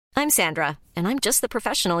I'm Sandra, and I'm just the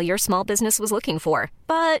professional your small business was looking for.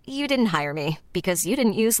 But you didn't hire me because you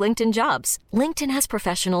didn't use LinkedIn Jobs. LinkedIn has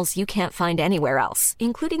professionals you can't find anywhere else,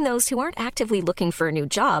 including those who aren't actively looking for a new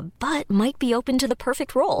job, but might be open to the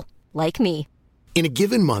perfect role, like me. In a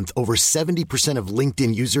given month, over 70% of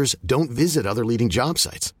LinkedIn users don't visit other leading job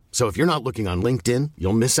sites. So if you're not looking on LinkedIn,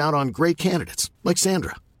 you'll miss out on great candidates like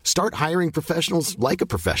Sandra. Start hiring professionals like a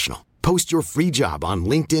professional. Post your free job on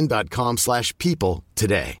linkedin.com/people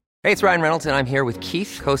today. Hey, it's Ryan Reynolds, and I'm here with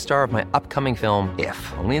Keith, co-star of my upcoming film, If,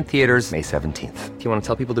 only in theaters May 17th. Do you want to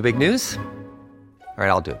tell people the big news? All right,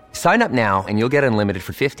 I'll do it. Sign up now and you'll get unlimited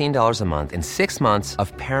for $15 a month and 6 months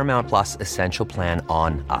of Paramount Plus Essential Plan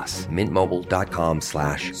on us.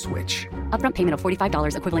 MintMobile.com/switch. Upfront payment of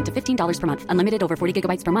 $45 equivalent to $15 per month. Unlimited over 40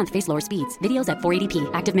 gigabytes per month. Face lower speeds. Videos at 480p.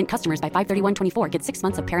 Active Mint customers by 531.24 get 6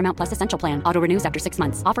 months of Paramount Plus Essential Plan. Auto renews after 6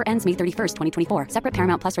 months. Offer ends May 31st, 2024. Separate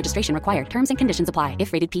Paramount Plus registration required. Terms and conditions apply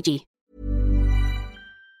if rated PG.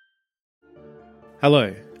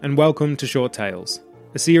 Hello, and welcome to Short Tales,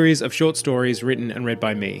 a series of short stories written and read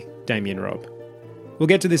by me, Damien Robb. We'll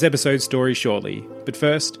get to this episode's story shortly, but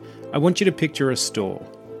first, I want you to picture a store.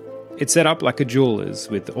 It's set up like a jeweller's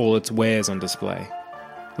with all its wares on display.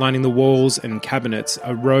 Lining the walls and cabinets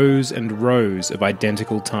are rows and rows of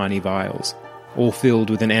identical tiny vials, all filled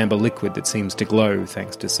with an amber liquid that seems to glow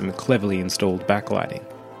thanks to some cleverly installed backlighting.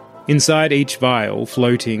 Inside each vial,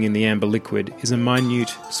 floating in the amber liquid, is a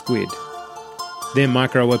minute squid. Their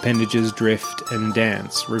micro-appendages drift and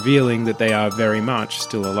dance, revealing that they are very much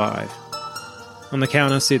still alive. On the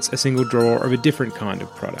counter sits a single drawer of a different kind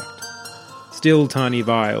of product. Still tiny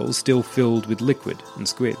vials, still filled with liquid and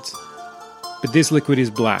squids. But this liquid is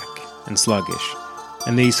black and sluggish,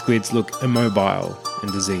 and these squids look immobile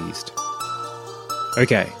and diseased.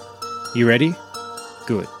 Okay, you ready?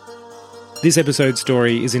 Good. This episode's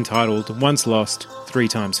story is entitled Once Lost, Three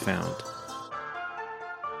Times Found.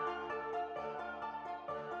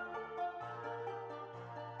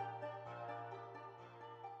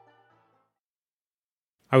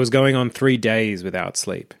 I was going on 3 days without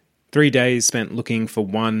sleep. 3 days spent looking for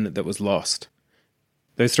one that was lost.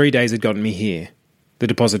 Those 3 days had gotten me here, the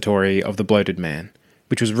depository of the bloated man,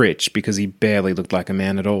 which was rich because he barely looked like a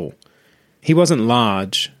man at all. He wasn't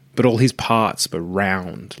large, but all his parts were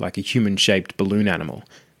round, like a human-shaped balloon animal,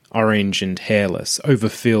 orange and hairless,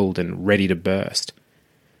 overfilled and ready to burst.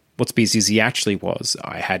 What species he actually was,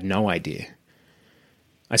 I had no idea.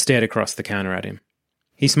 I stared across the counter at him.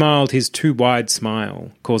 He smiled his too wide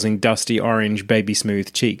smile, causing dusty orange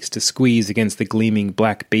baby-smooth cheeks to squeeze against the gleaming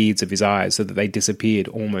black beads of his eyes so that they disappeared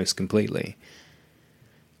almost completely.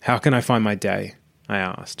 "How can I find my day?" I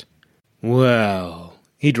asked. "Well,"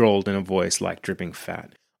 he drawled in a voice like dripping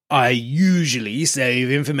fat, "I usually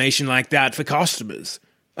save information like that for customers.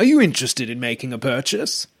 Are you interested in making a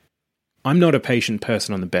purchase?" I'm not a patient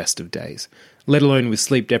person on the best of days, let alone with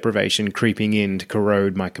sleep deprivation creeping in to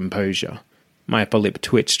corrode my composure. My upper lip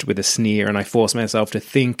twitched with a sneer, and I forced myself to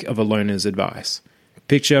think of Alona's advice.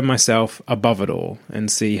 Picture myself above it all, and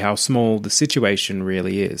see how small the situation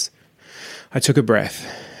really is. I took a breath,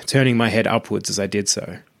 turning my head upwards as I did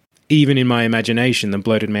so. Even in my imagination, the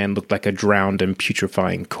bloated man looked like a drowned and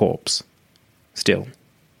putrefying corpse. Still,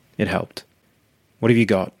 it helped. "What have you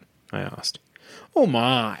got?" I asked. "Oh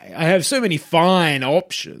my, I have so many fine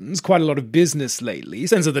options, quite a lot of business lately,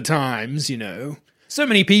 sense of the times, you know. So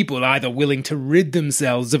many people either willing to rid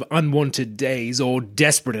themselves of unwanted days or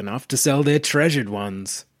desperate enough to sell their treasured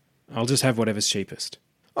ones. I'll just have whatever's cheapest."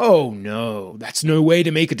 "Oh no, that's no way to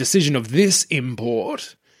make a decision of this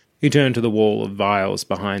import." He turned to the wall of vials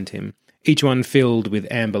behind him, each one filled with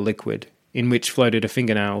amber liquid, in which floated a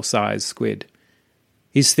fingernail-sized squid.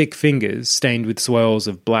 His thick fingers, stained with swirls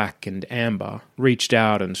of black and amber, reached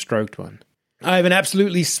out and stroked one. "I have an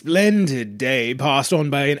absolutely splendid day passed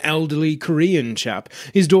on by an elderly Korean chap,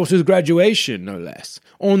 his daughter's graduation, no less,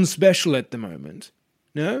 on special at the moment.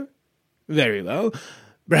 No? Very well.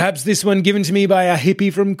 Perhaps this one given to me by a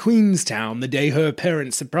hippie from Queenstown the day her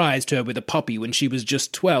parents surprised her with a puppy when she was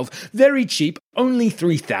just 12. Very cheap, only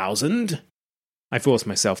 3,000. I forced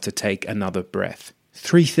myself to take another breath.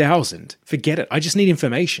 3,000? Forget it, I just need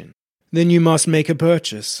information. "Then you must make a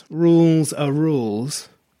purchase. Rules are rules."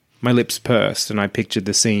 My lips pursed, and I pictured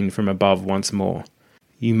the scene from above once more.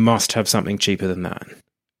 "You must have something cheaper than that."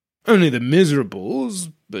 "Only the miserables,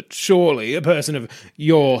 but surely a person of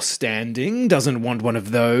your standing doesn't want one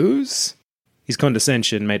of those." His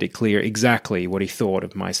condescension made it clear exactly what he thought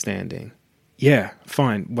of my standing. "Yeah,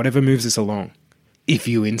 fine, whatever moves us along." "If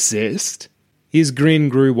you insist." His grin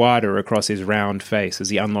grew wider across his round face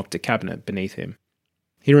as he unlocked a cabinet beneath him.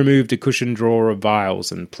 He removed a cushioned drawer of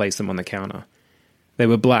vials and placed them on the counter. They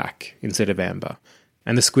were black instead of amber,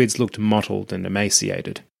 and the squids looked mottled and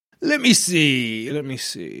emaciated. Let me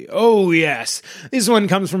see. Oh, yes. This one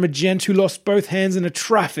comes from a gent who lost both hands in a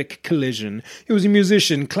traffic collision. He was a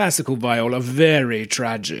musician, classical viola, very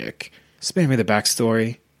tragic. Spare me the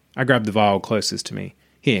backstory. I grabbed the vial closest to me.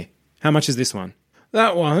 Here, how much is this one?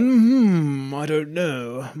 That one? I don't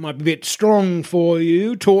know. Might be a bit strong for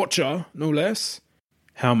you. Torture, no less.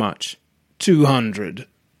 How much? 200.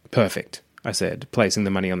 Perfect, I said, placing the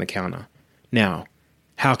money on the counter. Now,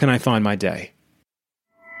 how can I find my day?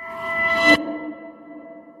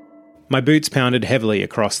 My boots pounded heavily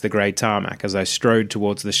across the grey tarmac as I strode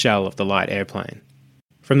towards the shell of the light airplane.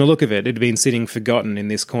 From the look of it had been sitting forgotten in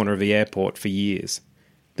this corner of the airport for years.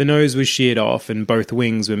 The nose was sheared off and both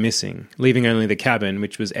wings were missing, leaving only the cabin,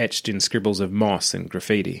 which was etched in scribbles of moss and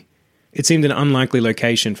graffiti. It seemed an unlikely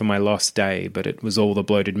location for my lost day, but it was all the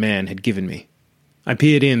bloated man had given me. I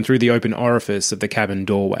peered in through the open orifice of the cabin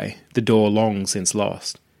doorway, the door long since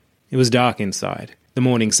lost. It was dark inside, the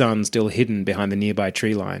morning sun still hidden behind the nearby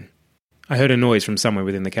tree line. I heard a noise from somewhere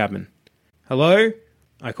within the cabin. Hello?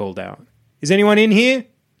 I called out. Is anyone in here?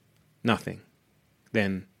 Nothing.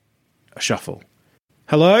 Then, a shuffle.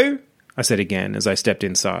 Hello? I said again as I stepped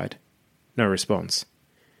inside. No response.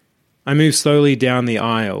 I moved slowly down the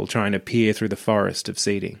aisle, trying to peer through the forest of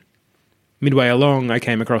seating. Midway along, I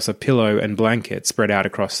came across a pillow and blanket spread out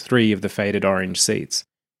across 3 of the faded orange seats.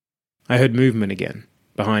 I heard movement again,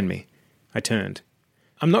 behind me. I turned.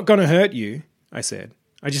 I'm not going to hurt you, I said.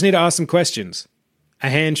 I just need to ask some questions. A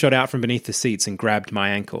hand shot out from beneath the seats and grabbed my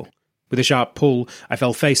ankle. With a sharp pull, I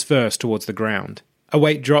fell face first towards the ground. A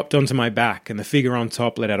weight dropped onto my back, and the figure on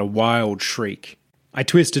top let out a wild shriek. I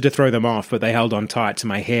twisted to throw them off, but they held on tight to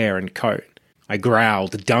my hair and coat. I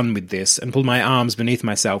growled, done with this, and pulled my arms beneath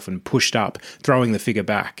myself and pushed up, throwing the figure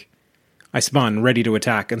back. I spun, ready to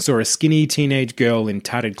attack, and saw a skinny teenage girl in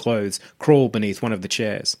tattered clothes crawl beneath one of the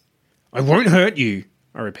chairs. I won't hurt you,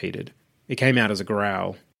 I repeated. It came out as a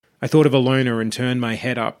growl. I thought of Alona and turned my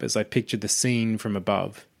head up as I pictured the scene from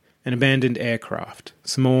above. An abandoned aircraft,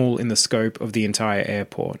 small in the scope of the entire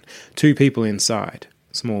airport. 2 people inside,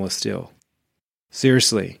 smaller still.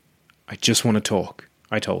 Seriously, I just want to talk,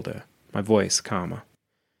 I told her, my voice calmer.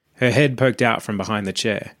 Her head poked out from behind the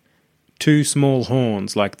chair. 2 small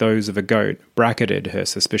horns like those of a goat bracketed her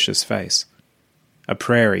suspicious face. A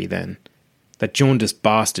prairie, then. That jaundiced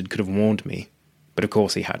bastard could have warned me, but of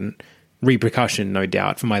course he hadn't. Repercussion, no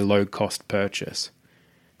doubt, for my low-cost purchase.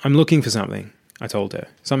 I'm looking for something, I told her.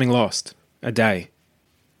 Something lost. A day.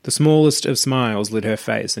 The smallest of smiles lit her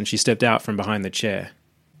face, and she stepped out from behind the chair.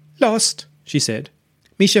 Lost, she said.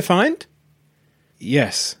 Misha find?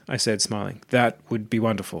 Yes, I said, smiling. That would be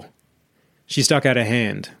wonderful. She stuck out a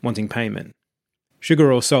hand, wanting payment.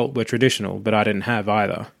 Sugar or salt were traditional, but I didn't have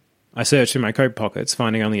either. I searched in my coat pockets,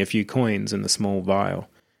 finding only a few coins in the small vial.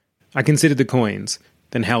 I considered the coins,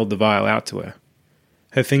 then held the vial out to her.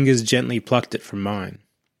 Her fingers gently plucked it from mine.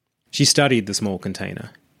 She studied the small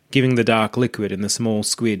container, giving the dark liquid and the small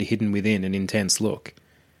squid hidden within an intense look.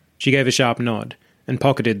 She gave a sharp nod, and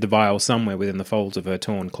pocketed the vial somewhere within the folds of her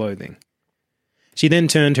torn clothing. She then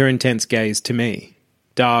turned her intense gaze to me.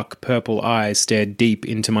 Dark purple eyes stared deep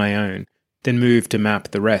into my own, then moved to map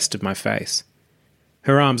the rest of my face.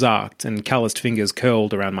 Her arms arced, and calloused fingers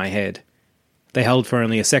curled around my head. They held for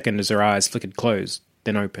only a second as her eyes flickered closed,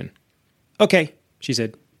 then open. Okay, she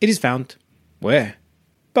said. It is found. Where?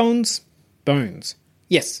 Bones. Bones.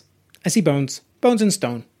 Yes, I see bones. Bones and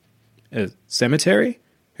stone. A cemetery?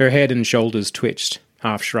 Her head and shoulders twitched,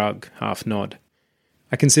 half shrug, half nod.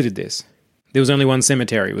 I considered this. There was only one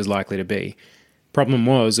cemetery it was likely to be. Problem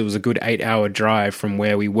was, it was a good 8-hour drive from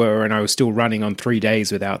where we were, and I was still running on 3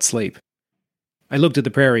 days without sleep. I looked at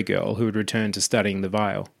the prairie girl who had returned to studying the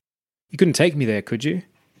vial. You couldn't take me there, could you?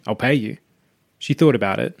 I'll pay you. She thought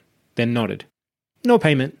about it, then nodded. No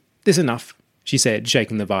payment. This enough, she said,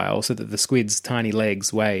 shaking the vial so that the squid's tiny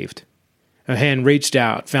legs waved. Her hand reached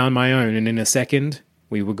out, found my own, and in a second,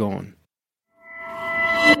 we were gone.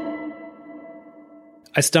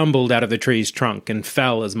 I stumbled out of the tree's trunk and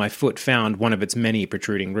fell as my foot found one of its many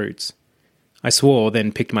protruding roots. I swore,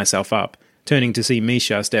 then picked myself up, turning to see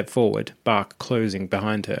Misha step forward, bark closing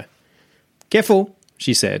behind her. Careful,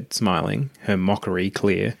 she said, smiling, her mockery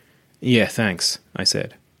clear. Yeah, thanks, I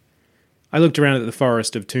said. I looked around at the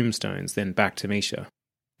forest of tombstones, then back to Misha.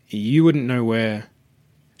 You wouldn't know where...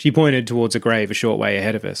 She pointed towards a grave a short way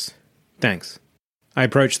ahead of us. Thanks. I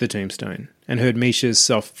approached the tombstone, and heard Misha's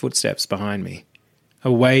soft footsteps behind me.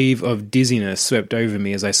 A wave of dizziness swept over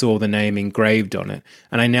me as I saw the name engraved on it,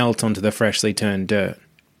 and I knelt onto the freshly turned dirt.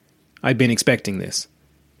 I'd been expecting this,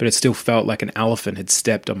 but it still felt like an elephant had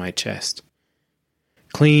stepped on my chest.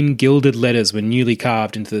 Clean, gilded letters were newly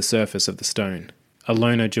carved into the surface of the stone.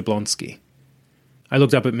 Alona Jablonski. I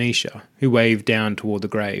looked up at Misha, who waved down toward the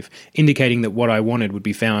grave, indicating that what I wanted would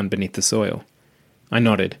be found beneath the soil. I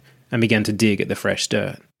nodded and began to dig at the fresh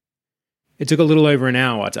dirt. It took a little over an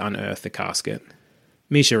hour to unearth the casket.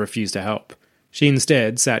 Misha refused to help. She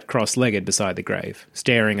instead sat cross-legged beside the grave,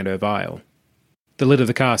 staring at her vial. The lid of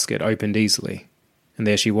the casket opened easily, and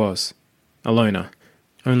there she was, Alona,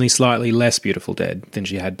 only slightly less beautiful dead than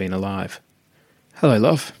she had been alive. "Hello,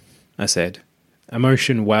 love," I said.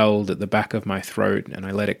 Emotion welled at the back of my throat, and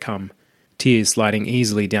I let it come, tears sliding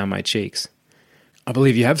easily down my cheeks. "I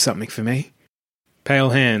believe you have something for me." Pale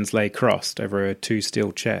hands lay crossed over her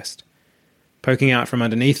too-still chest. Poking out from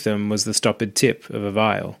underneath them was the stoppered tip of a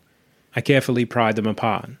vial. I carefully pried them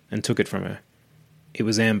apart and took it from her. It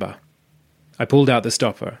was amber. I pulled out the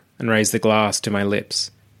stopper and raised the glass to my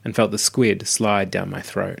lips and felt the squid slide down my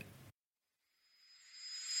throat.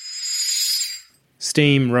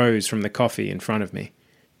 Steam rose from the coffee in front of me.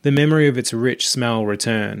 The memory of its rich smell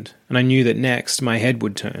returned, and I knew that next my head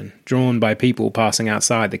would turn, drawn by people passing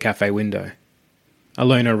outside the cafe window.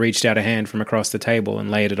 Alona reached out a hand from across the table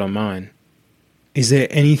and laid it on mine. "Is there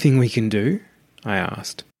anything we can do?" I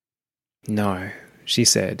asked. "No," she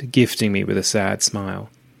said, gifting me with a sad smile.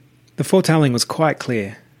 "The foretelling was quite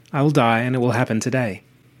clear. I will die, and it will happen today."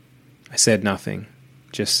 I said nothing,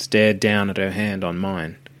 just stared down at her hand on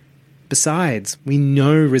mine. "Besides, we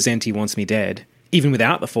know Rosenti wants me dead. Even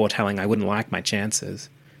without the foretelling, I wouldn't like my chances."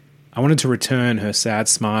 I wanted to return her sad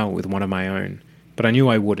smile with one of my own, but I knew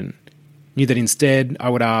I wouldn't. Knew that instead I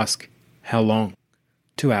would ask, "How long?"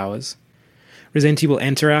 2 hours. Rosenti will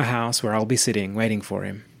enter our house where I'll be sitting, waiting for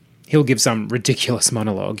him. He'll give some ridiculous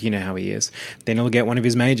monologue, you know how he is. Then he'll get one of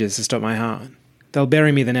his mages to stop my heart. They'll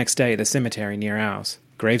bury me the next day at the cemetery near ours,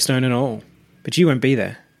 gravestone and all. But you won't be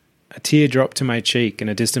there. A tear dropped to my cheek, and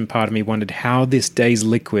a distant part of me wondered how this day's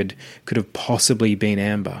liquid could have possibly been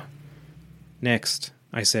amber. "Next,"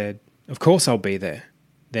 I said, "of course I'll be there."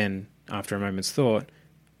 Then, after a moment's thought,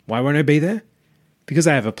 "Why won't I be there?" "Because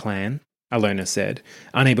I have a plan," Alona said,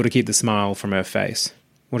 unable to keep the smile from her face.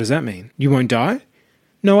 "What does that mean? You won't die?"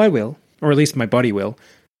 "No, I will. Or at least my body will.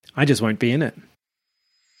 I just won't be in it."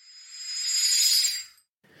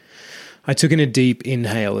 I took in a deep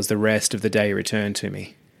inhale as the rest of the day returned to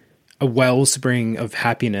me. A wellspring of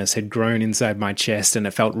happiness had grown inside my chest, and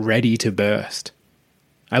it felt ready to burst.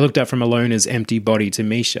 I looked up from Alona's empty body to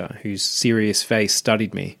Misha, whose serious face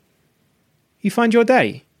studied me. "You find your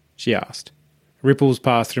day?" she asked. Ripples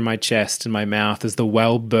passed through my chest and my mouth as the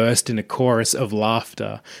well burst in a chorus of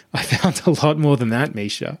laughter. "I found a lot more than that,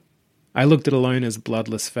 Misha." I looked at Alona's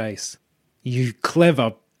bloodless face. "You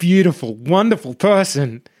clever, beautiful, wonderful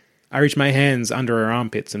person." I reached my hands under her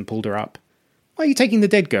armpits and pulled her up. "Why are you taking the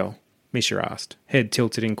dead girl?" Misha asked, head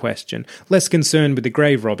tilted in question, less concerned with the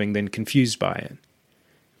grave robbing than confused by it.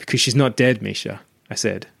 "Because she's not dead, Misha," I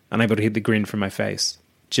said, unable to hid the grin from my face.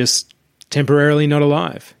 "Just temporarily not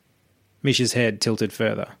alive." Misha's head tilted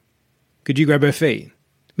further. "Could you grab her feet?"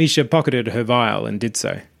 Misha pocketed her vial and did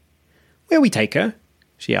so. "Where we take her?"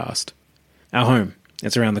 she asked. "Our home.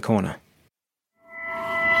 It's around the corner."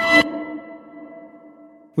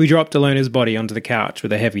 We dropped Alona's body onto the couch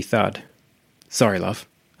with a heavy thud. "Sorry, love,"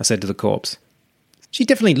 I said to the corpse. "She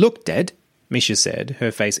definitely looked dead," Misha said,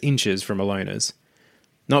 her face inches from Alona's.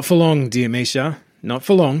 "Not for long, dear Misha. Not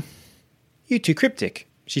for long." "You're too cryptic,"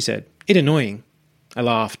 she said. "It's annoying." I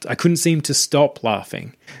laughed. I couldn't seem to stop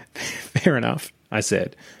laughing. "Fair enough," I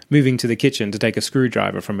said, moving to the kitchen to take a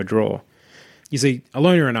screwdriver from a drawer. "You see,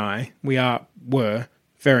 Alona and I, were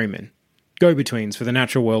ferrymen, go-betweens for the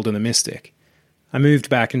natural world and the mystic." I moved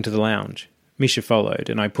back into the lounge. Misha followed,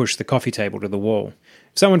 and I pushed the coffee table to the wall.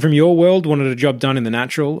 "If someone from your world wanted a job done in the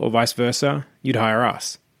natural, or vice versa, you'd hire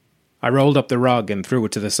us." I rolled up the rug and threw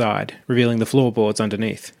it to the side, revealing the floorboards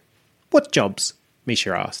underneath. "What jobs?"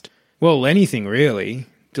 Misha asked. "Well, anything really.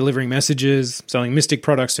 Delivering messages, selling mystic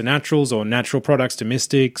products to naturals or natural products to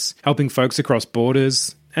mystics, helping folks across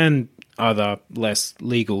borders, and other, less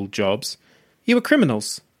legal jobs." "You were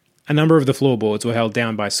criminals." A number of the floorboards were held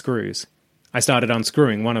down by screws. I started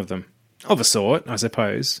unscrewing one of them. Of a sort, I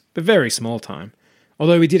suppose, but very small time.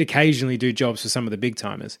 Although we did occasionally do jobs for some of the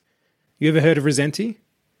big-timers. "You ever heard of Rosenti?"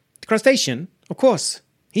 "The crustacean? Of course.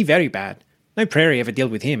 He very bad. No prairie ever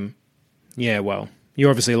dealt with him." "Yeah, well, you're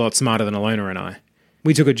obviously a lot smarter than Alona and I.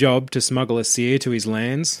 We took a job to smuggle a seer to his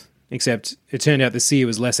lands, except it turned out the seer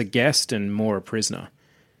was less a guest and more a prisoner.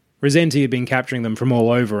 Rosenti had been capturing them from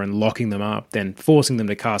all over and locking them up, then forcing them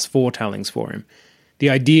to cast foretellings for him. The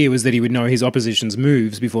idea was that he would know his opposition's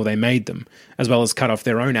moves before they made them, as well as cut off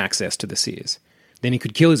their own access to the seers. Then he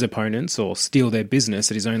could kill his opponents or steal their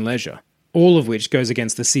business at his own leisure. All of which goes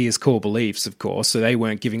against the seer's core beliefs, of course, so they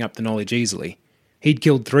weren't giving up the knowledge easily. He'd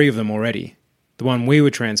killed 3 of them already. The one we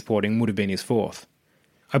were transporting would have been his 4th.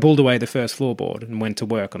 I pulled away the first floorboard and went to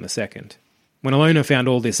work on the second. When Ilona found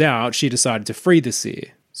all this out, she decided to free the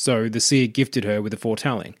seer, so the seer gifted her with a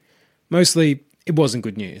foretelling. Mostly, it wasn't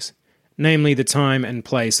good news. Namely, the time and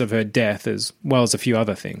place of her death, as well as a few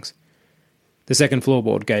other things. The second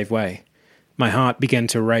floorboard gave way. My heart began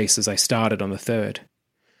to race as I started on the third.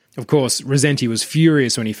 Of course, Resenti was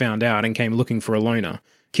furious when he found out and came looking for Ilona,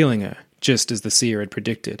 killing her, just as the seer had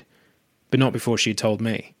predicted. But not before she had told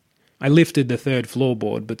me. I lifted the third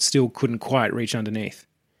floorboard, but still couldn't quite reach underneath.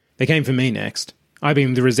 They came for me next. I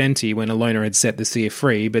beamed Resenti when Ilona had set the seer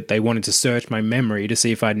free, but they wanted to search my memory to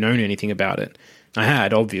see if I'd known anything about it. I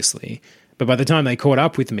had, obviously, but by the time they caught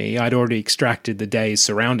up with me, I'd already extracted the days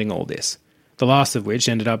surrounding all this, the last of which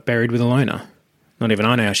ended up buried with Ilona. Not even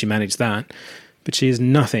I know how she managed that, but she is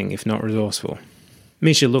nothing if not resourceful.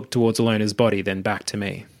 Misha looked towards Ilona's body, then back to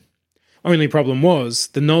me. Only problem was,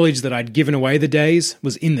 the knowledge that I'd given away the days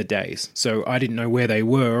was in the days, so I didn't know where they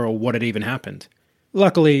were or what had even happened.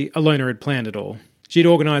 Luckily, Ilona had planned it all. She'd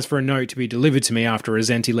organised for a note to be delivered to me after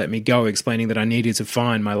Resenti let me go, explaining that I needed to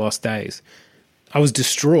find my lost days. I was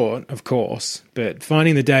distraught, of course, but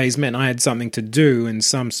finding the days meant I had something to do and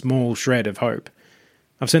some small shred of hope.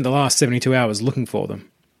 I've spent the last 72 hours looking for them.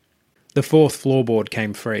 The 4th floorboard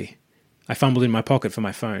came free. I fumbled in my pocket for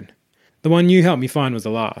my phone. The one you helped me find was the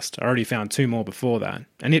last. I already found 2 more before that,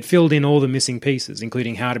 and it filled in all the missing pieces,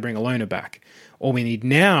 including how to bring Ilona back. All we need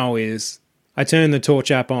now is... I turned the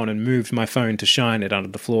torch app on and moved my phone to shine it under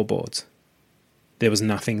the floorboards. There was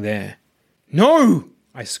nothing there. "No!"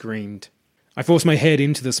 I screamed. I forced my head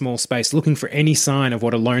into the small space, looking for any sign of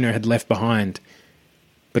what Ilona had left behind.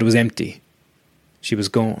 But it was empty. She was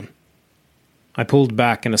gone. I pulled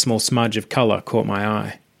back and a small smudge of colour caught my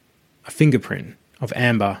eye. A fingerprint of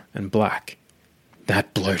amber and black.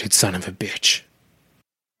 That bloated son of a bitch.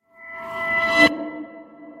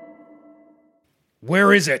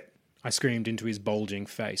 "Where is it?" I screamed into his bulging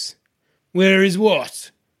face. "Where is what?"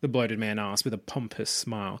 the bloated man asked with a pompous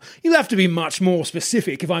smile. "You'll have to be much more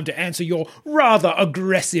specific if I'm to answer your rather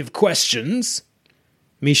aggressive questions."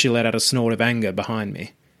 Misha let out a snort of anger behind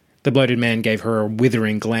me. The bloated man gave her a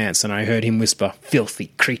withering glance and I heard him whisper,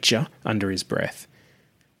 "Filthy creature," under his breath.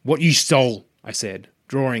 "What you stole," I said,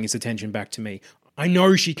 drawing his attention back to me. "I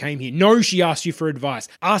know she came here. Know she asked you for advice.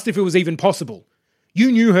 Asked if it was even possible. You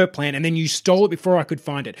knew her plan and then you stole it before I could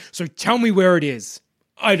find it. So tell me where it is.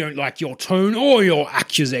 I don't like your tone or your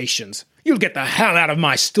accusations. You'll get the hell out of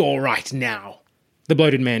my store right now." The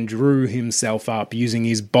bloated man drew himself up, using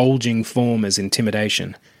his bulging form as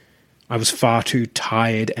intimidation. I was far too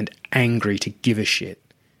tired and angry to give a shit.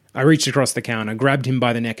 I reached across the counter, grabbed him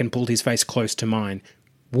by the neck and pulled his face close to mine.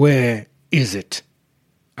 "Where is it?"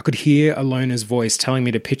 I could hear Ilona's voice telling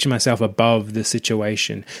me to picture myself above the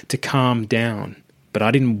situation, to calm down. But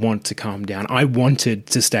I didn't want to calm down. I wanted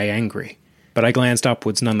to stay angry. But I glanced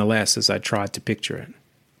upwards nonetheless as I tried to picture it.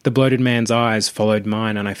 The bloated man's eyes followed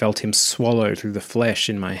mine and I felt him swallow through the flesh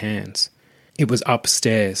in my hands. It was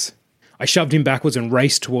upstairs. I shoved him backwards and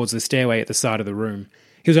raced towards the stairway at the side of the room.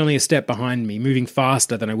 He was only a step behind me, moving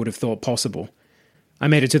faster than I would have thought possible. I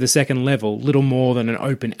made it to the second level, little more than an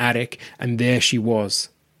open attic, and there she was.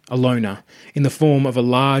 Ilona, in the form of a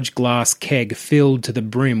large glass keg filled to the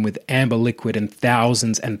brim with amber liquid and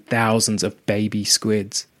thousands of baby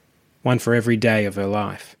squids. One for every day of her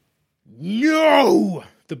life. "No!"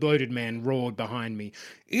 the bloated man roared behind me.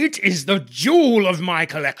 "It is the jewel of my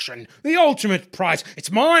collection, the ultimate prize.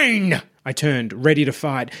 It's mine!" I turned, ready to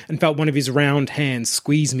fight, and felt one of his round hands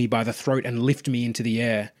squeeze me by the throat and lift me into the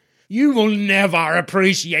air. "You will never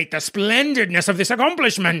appreciate the splendidness of this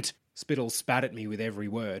accomplishment!" Spittle spat at me with every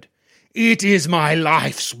word. "It is my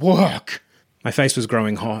life's work." My face was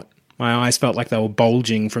growing hot. My eyes felt like they were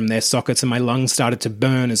bulging from their sockets and my lungs started to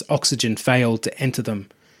burn as oxygen failed to enter them.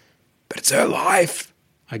 "But it's her life,"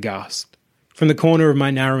 I gasped. From the corner of my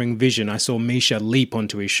narrowing vision, I saw Misha leap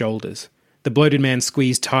onto his shoulders. The bloated man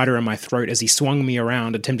squeezed tighter on my throat as he swung me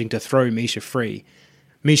around, attempting to throw Misha free.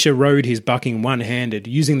 Misha rode his bucking one-handed,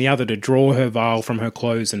 using the other to draw her vial from her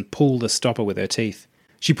clothes and pull the stopper with her teeth.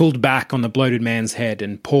 She pulled back on the bloated man's head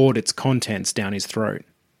and poured its contents down his throat.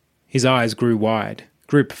 His eyes grew wide,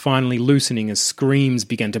 grip finally loosening as screams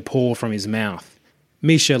began to pour from his mouth.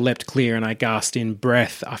 Misha leapt clear and I gasped in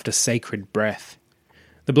breath after sacred breath.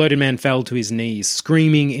 The bloated man fell to his knees,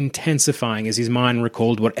 screaming, intensifying as his mind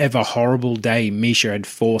recalled whatever horrible day Misha had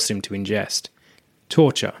forced him to ingest.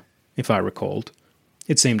 Torture, if I recalled.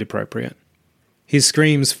 It seemed appropriate. His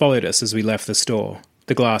screams followed us as we left the store,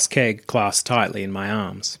 the glass keg clasped tightly in my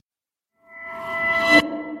arms.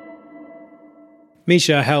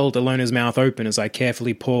 Misha held Alona's mouth open as I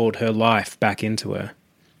carefully poured her life back into her.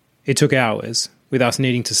 It took hours, with us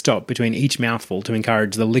needing to stop between each mouthful to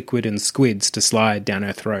encourage the liquid and squids to slide down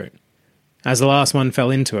her throat. As the last one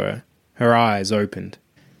fell into her, her eyes opened.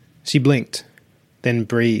 She blinked, then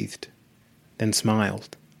breathed, then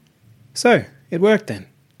smiled. "So, it worked then,"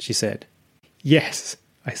 she said. "Yes,"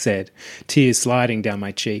 I said, tears sliding down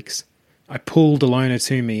my cheeks. I pulled Alona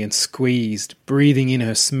to me and squeezed, breathing in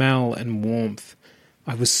her smell and warmth.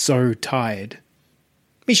 I was so tired.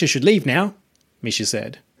 "Misha should leave now," Misha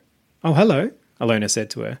said. "Oh, hello," Alona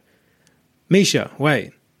said to her. "Misha,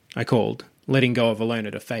 wait," I called, letting go of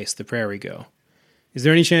Alona to face the prairie girl. "Is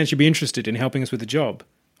there any chance you'd be interested in helping us with a job?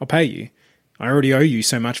 I'll pay you. I already owe you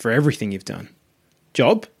so much for everything you've done."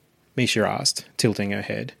 "Job?" Misha asked, tilting her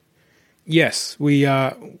head. "Yes,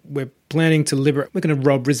 we're planning to liberate... We're going to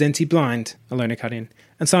rob Resenti blind," Alona cut in.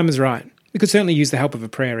 "And Simon's right. We could certainly use the help of a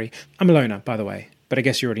prairie. I'm Alona, by the way, but I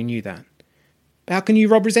guess you already knew that." "But how can you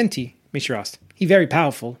rob Resenti?" Misha asked. "He's very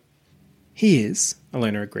powerful." "He is,"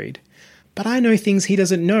 Alona agreed. "But I know things he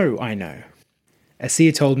doesn't know I know.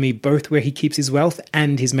 Asir told me both where he keeps his wealth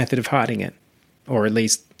and his method of hiding it. Or at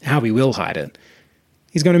least, how he will hide it.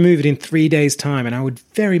 He's going to move it in 3 days' time, and I would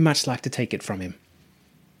very much like to take it from him."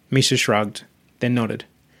 Misha shrugged, then nodded.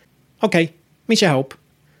 "Okay, Misha help."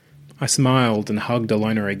 I smiled and hugged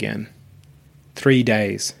Alona again. 3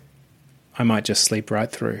 days. I might just sleep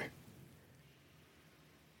right through.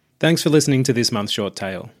 Thanks for listening to this month's short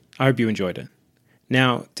tale. I hope you enjoyed it.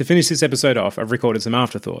 Now, to finish this episode off, I've recorded some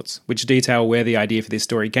afterthoughts, which detail where the idea for this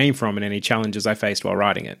story came from and any challenges I faced while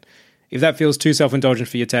writing it. If that feels too self-indulgent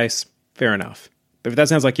for your taste, fair enough. But if that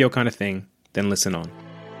sounds like your kind of thing, then listen on.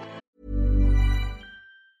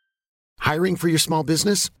 Hiring for your small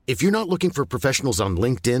business? If you're not looking for professionals on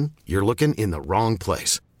LinkedIn, you're looking in the wrong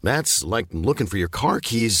place. That's like looking for your car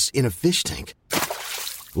keys in a fish tank.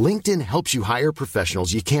 LinkedIn helps you hire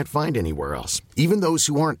professionals you can't find anywhere else, even those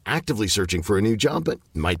who aren't actively searching for a new job but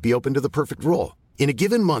might be open to the perfect role. In a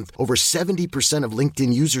given month, over 70% of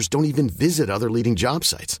LinkedIn users don't even visit other leading job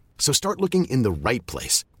sites. So start looking in the right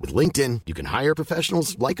place. With LinkedIn, you can hire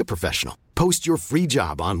professionals like a professional. Post your free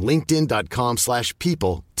job on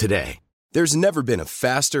linkedin.com/people today. There's never been a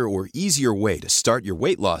faster or easier way to start your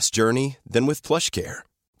weight loss journey than with PlushCare.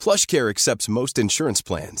 PlushCare accepts most insurance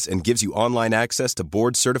plans and gives you online access to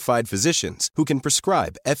board-certified physicians who can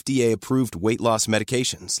prescribe FDA-approved weight loss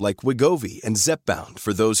medications like Wegovy and Zepbound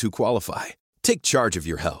for those who qualify. Take charge of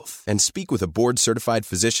your health and speak with a board-certified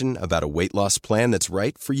physician about a weight loss plan that's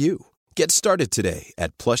right for you. Get started today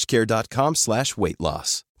at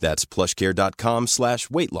plushcare.com/weight-loss. That's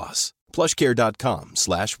plushcare.com/weight-loss.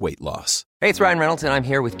 plushcare.com/weight-loss. Hey, it's Ryan Reynolds, and I'm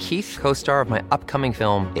here with Keith, co-star of my upcoming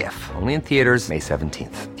film, If, only in theaters May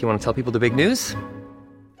 17th. Do you want to tell people the big news?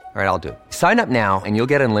 All right, I'll do it. Sign up now and you'll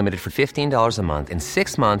get unlimited for $15 a month and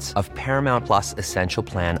 6 months of Paramount Plus Essential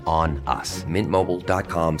Plan on us.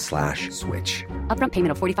 MintMobile.com/switch. Upfront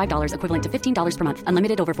payment of $45 equivalent to $15 per month.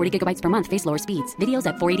 Unlimited over 40 gigabytes per month. Face lower speeds. Videos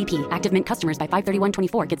at 480p. Active Mint customers by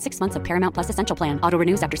 531.24 get 6 months of Paramount Plus Essential Plan. Auto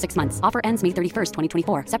renews after 6 months. Offer ends May 31st,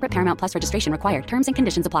 2024. Separate Paramount Plus registration required. Terms and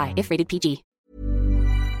conditions apply if rated PG.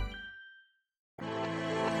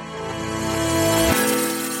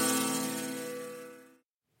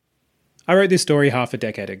 I wrote this story half a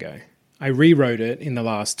decade ago. I rewrote it in the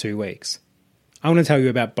last 2 weeks. I want to tell you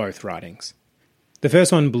about both writings. The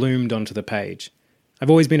first one bloomed onto the page. I've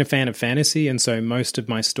always been a fan of fantasy, and so most of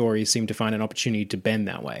my stories seem to find an opportunity to bend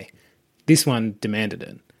that way. This one demanded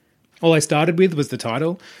it. All I started with was the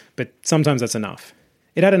title, but sometimes that's enough.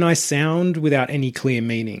 It had a nice sound without any clear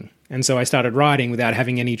meaning, and so I started writing without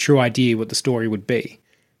having any true idea what the story would be.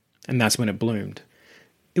 And that's when it bloomed.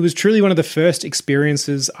 It was truly one of the first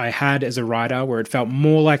experiences I had as a writer where it felt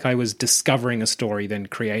more like I was discovering a story than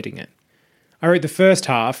creating it. I wrote the first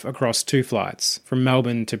half across 2 flights, from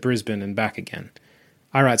Melbourne to Brisbane and back again.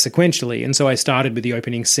 I write sequentially, and so I started with the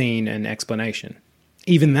opening scene and explanation.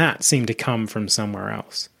 Even that seemed to come from somewhere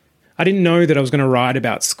else. I didn't know that I was going to write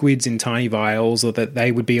about squids in tiny vials or that they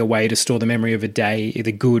would be a way to store the memory of a day,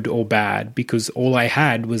 either good or bad, because all I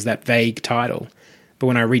had was that vague title. But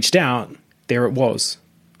when I reached out, there it was.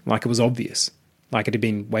 Like it was obvious, like it had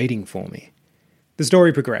been waiting for me. The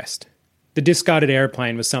story progressed. The discarded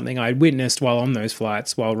airplane was something I had witnessed while on those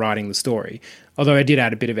flights while writing the story, although I did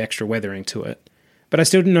add a bit of extra weathering to it. But I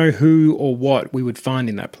still didn't know who or what we would find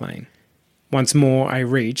in that plane. Once more I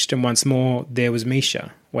reached, and once more there was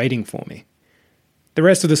Misha, waiting for me. The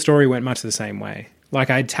rest of the story went much the same way. Like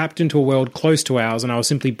I had tapped into a world close to ours and I was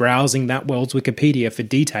simply browsing that world's Wikipedia for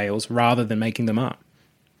details rather than making them up.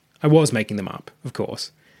 I was making them up, of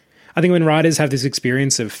course. I think when writers have this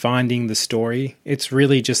experience of finding the story, it's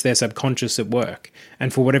really just their subconscious at work.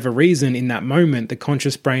 And for whatever reason, in that moment, the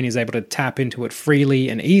conscious brain is able to tap into it freely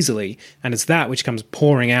and easily, and it's that which comes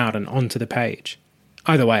pouring out and onto the page.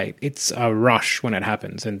 Either way, it's a rush when it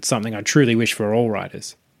happens, and something I truly wish for all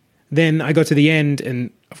writers. Then I got to the end, and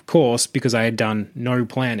of course, because I had done no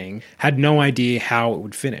planning, had no idea how it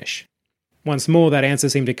would finish. Once more, that answer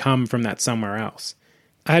seemed to come from that somewhere else.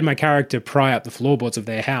 I had my character pry up the floorboards of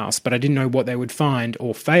their house, but I didn't know what they would find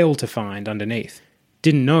or fail to find underneath.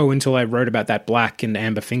 Didn't know until I wrote about that black and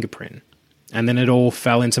amber fingerprint. And then it all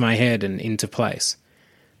fell into my head and into place.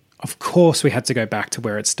 Of course we had to go back to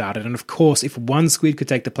where it started, and of course if one squid could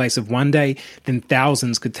take the place of one day, then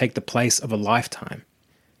thousands could take the place of a lifetime.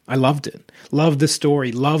 I loved it. Loved the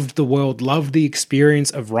story, loved the world, loved the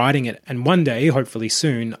experience of writing it, and one day, hopefully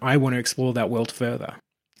soon, I want to explore that world further.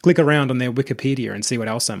 Click around on their Wikipedia and see what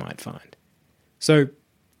else I might find. So,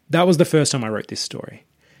 that was the first time I wrote this story.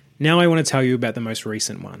 Now I want to tell you about the most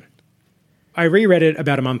recent one. I reread it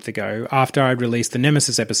about a month ago after I'd released the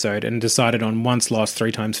Nemesis episode and decided on Once Lost,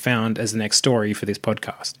 Three Times Found as the next story for this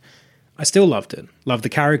podcast. I still loved it. Loved the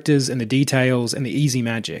characters and the details and the easy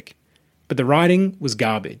magic. But the writing was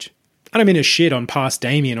garbage. I don't mean to shit on past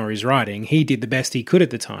Damien or his writing. He did the best he could at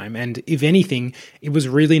the time, and if anything, it was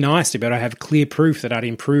really nice to be able to have clear proof that I'd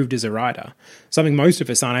improved as a writer. Something most of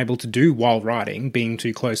us aren't able to do while writing, being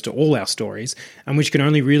too close to all our stories, and which can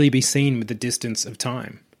only really be seen with the distance of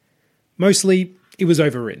time. Mostly, it was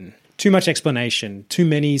overwritten. Too much explanation, too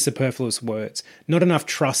many superfluous words, not enough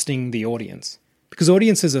trusting the audience. Because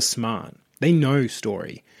audiences are smart. They know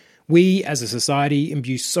story. We, as a society,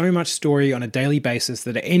 imbue so much story on a daily basis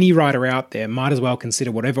that any writer out there might as well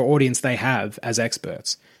consider whatever audience they have as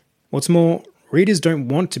experts. What's more, readers don't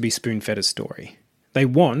want to be spoon-fed a story. They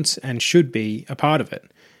want, and should be, a part of it,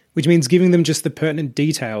 which means giving them just the pertinent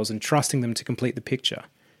details and trusting them to complete the picture.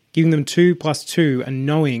 Giving them 2 + 2 and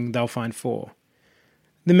knowing they'll find 4.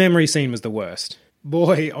 The memory scene was the worst.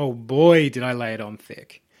 Boy, oh boy, did I lay it on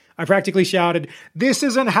thick. I practically shouted, "This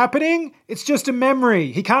isn't happening! It's just a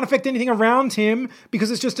memory! He can't affect anything around him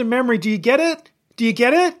because it's just a memory. Do you get it? Do you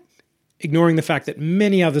get it?" Ignoring the fact that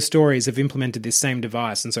many other stories have implemented this same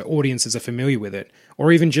device and so audiences are familiar with it,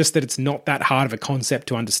 or even just that it's not that hard of a concept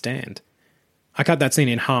to understand. I cut that scene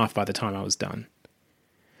in half by the time I was done.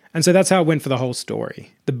 And so that's how it went for the whole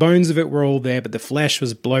story. The bones of it were all there, but the flesh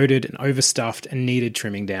was bloated and overstuffed and needed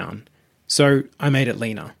trimming down. So I made it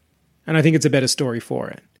leaner. And I think it's a better story for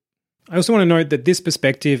it. I also want to note that this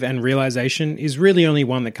perspective and realization is really only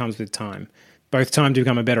one that comes with time. Both time to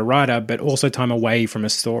become a better writer, but also time away from a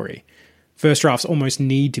story. First drafts almost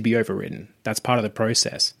need to be overwritten. That's part of the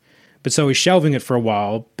process. But so is shelving it for a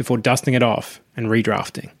while before dusting it off and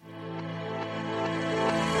redrafting.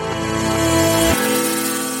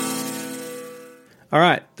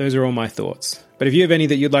 Alright, those are all my thoughts. But if you have any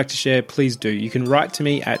that you'd like to share, please do. You can write to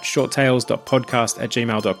me at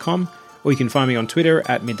shorttales.podcast@gmail.com, or you can find me on Twitter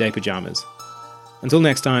at middaypajamas. Until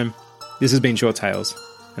next time, this has been Short Tales,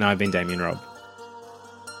 and I've been Damien Robb.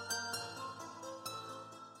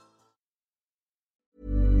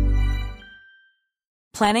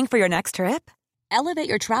 Planning for your next trip? Elevate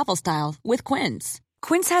your travel style with Quince.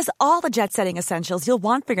 Quince has all the jet-setting essentials you'll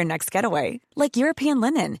want for your next getaway, like European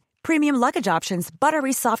linen, premium luggage options,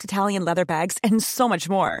 buttery soft Italian leather bags, and so much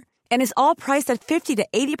more. And is all priced at 50 to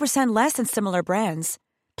 80% less than similar brands.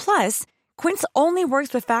 Plus, Quince only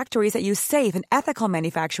works with factories that use safe and ethical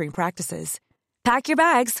manufacturing practices. Pack your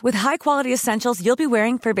bags with high-quality essentials you'll be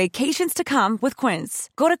wearing for vacations to come with Quince.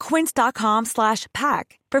 Go to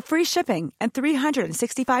quince.com/pack for free shipping and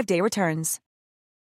 365-day returns.